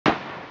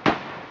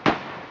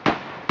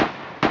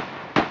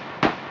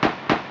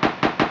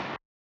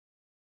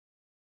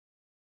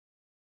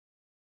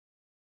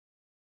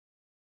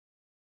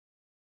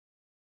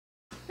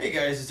Hey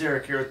guys, it's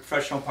Eric here with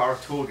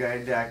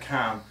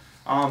ProfessionalPowerToolGuide.com.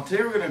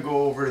 Today we're going to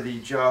go over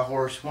the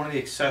Jawhorse, one of the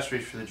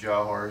accessories for the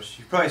Jawhorse.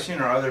 You've probably seen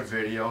our other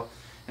video.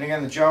 And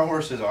again, the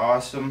Jawhorse is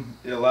awesome.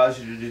 It allows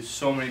you to do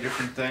so many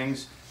different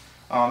things.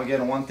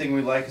 Again, one thing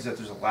we like is that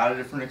there's a lot of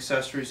different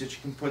accessories that you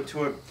can put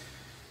to it.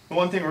 The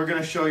one thing we're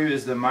going to show you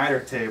is the miter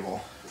table,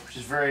 which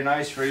is very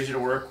nice, very easy to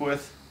work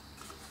with.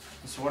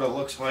 This is what it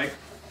looks like.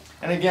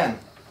 And again,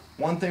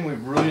 one thing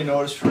we've really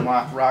noticed from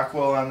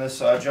Rockwell on this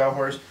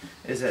Jawhorse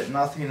is that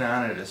nothing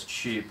on it is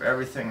cheap.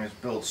 Everything is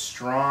built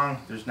strong.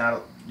 There's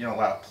not a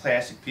lot of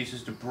plastic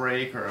pieces to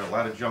break or a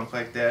lot of junk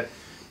like that.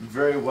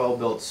 Very well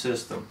built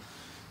system.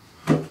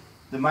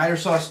 The miter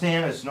saw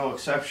stand is no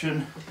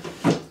exception.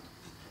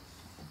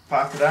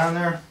 Pop it on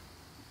there,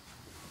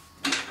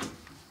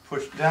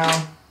 push it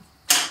down,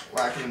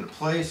 lock it into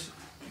place,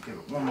 give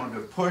it one more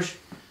good push,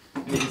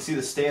 and you can see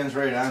the stand's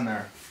right on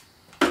there.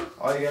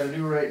 All you got to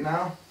do right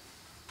now,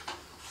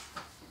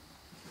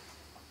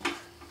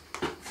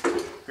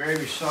 grab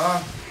your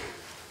saw,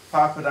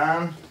 pop it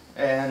on,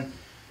 and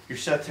you're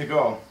set to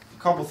go. A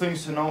couple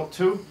things to note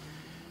too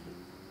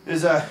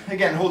is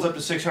again, it holds up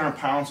to 600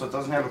 pounds, so it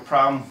doesn't have a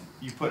problem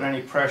you putting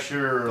any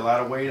pressure or a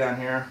lot of weight on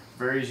here.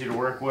 Very easy to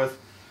work with.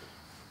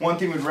 One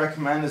thing we'd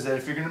recommend is that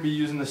if you're going to be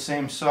using the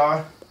same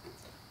saw,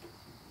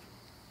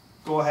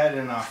 go ahead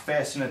and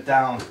fasten it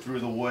down through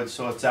the wood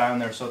so it's on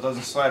there so it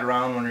doesn't slide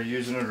around when you're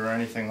using it or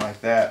anything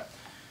like that.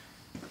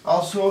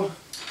 Also,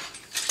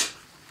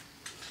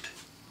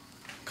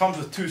 comes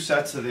with two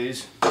sets of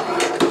these.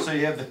 So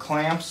you have the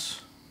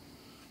clamps,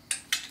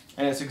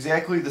 and it's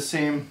exactly the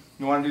same.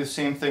 You want to do the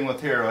same thing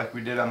with here like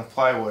we did on the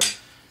plywood.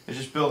 Is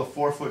just build a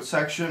 4-foot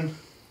section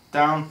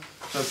down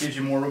so it gives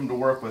you more room to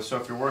work with. So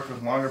if you're working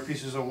with longer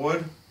pieces of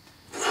wood,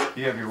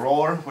 you have your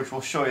roller, which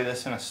we'll show you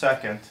this in a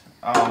second,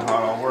 how it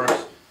all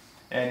works,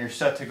 and you're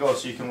set to go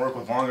so you can work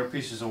with longer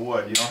pieces of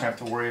wood. You don't have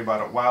to worry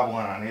about it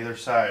wobbling on either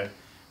side.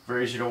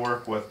 Very easy to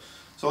work with.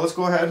 So let's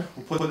go ahead,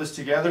 we'll put this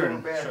together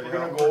and show you. We're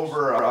going to go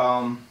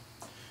over,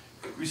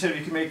 we said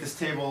you can make this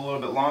table a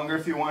little bit longer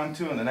if you wanted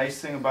to, and the nice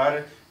thing about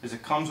it is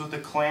it comes with the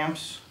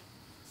clamps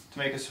to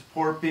make a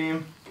support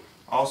beam.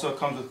 Also it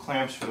comes with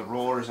clamps for the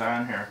rollers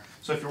on here.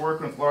 So if you're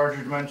working with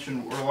larger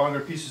dimension or longer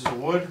pieces of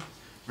wood,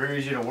 very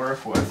easy to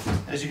work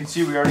with. As you can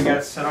see, we already got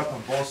it set up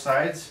on both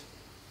sides.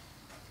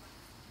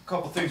 A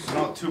couple things to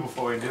note too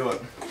before we do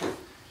it.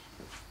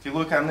 If you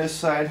look on this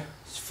side,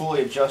 it's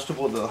fully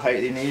adjustable to the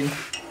height you need.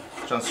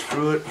 Just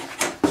unscrew it,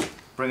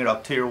 bring it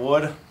up to your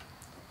wood,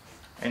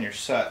 and you're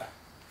set.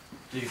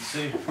 As you can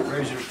see,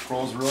 it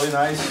rolls really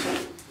nice.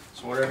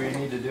 So whatever you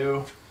need to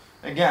do.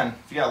 Again,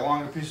 if you got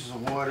longer pieces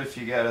of wood, if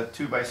you got a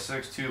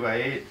 2x6,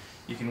 2x8,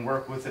 you can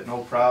work with it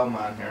no problem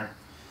on here.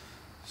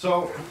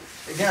 So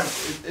again,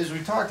 as we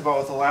talked about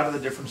with a lot of the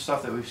different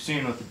stuff that we've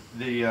seen with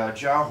the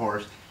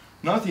Jawhorse,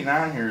 nothing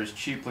on here is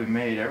cheaply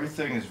made.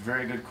 Everything is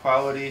very good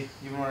quality,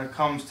 even when it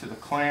comes to the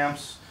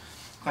clamps,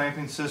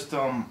 clamping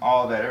system,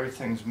 all that.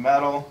 Everything's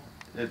metal.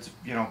 It's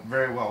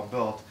very well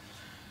built.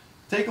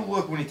 Take a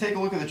look, when you take a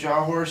look at the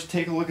Jawhorse,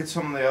 take a look at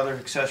some of the other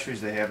accessories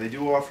they have. They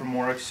do offer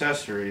more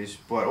accessories,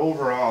 but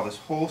overall this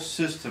whole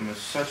system is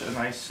such a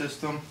nice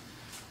system.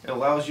 It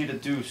allows you to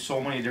do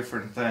so many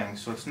different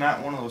things. So it's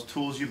not one of those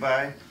tools you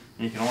buy and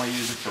you can only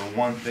use it for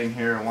one thing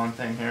here or one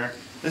thing here.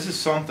 This is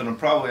something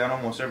probably on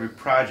almost every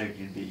project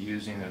you'd be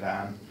using it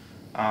on.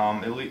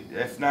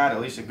 If not,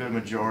 at least a good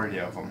majority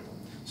of them.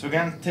 So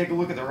again, take a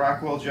look at the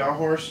Rockwell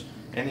Jawhorse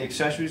and the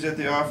accessories that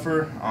they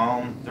offer.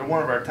 They're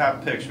one of our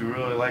top picks. We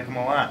really like them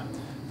a lot.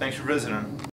 Thanks for visiting.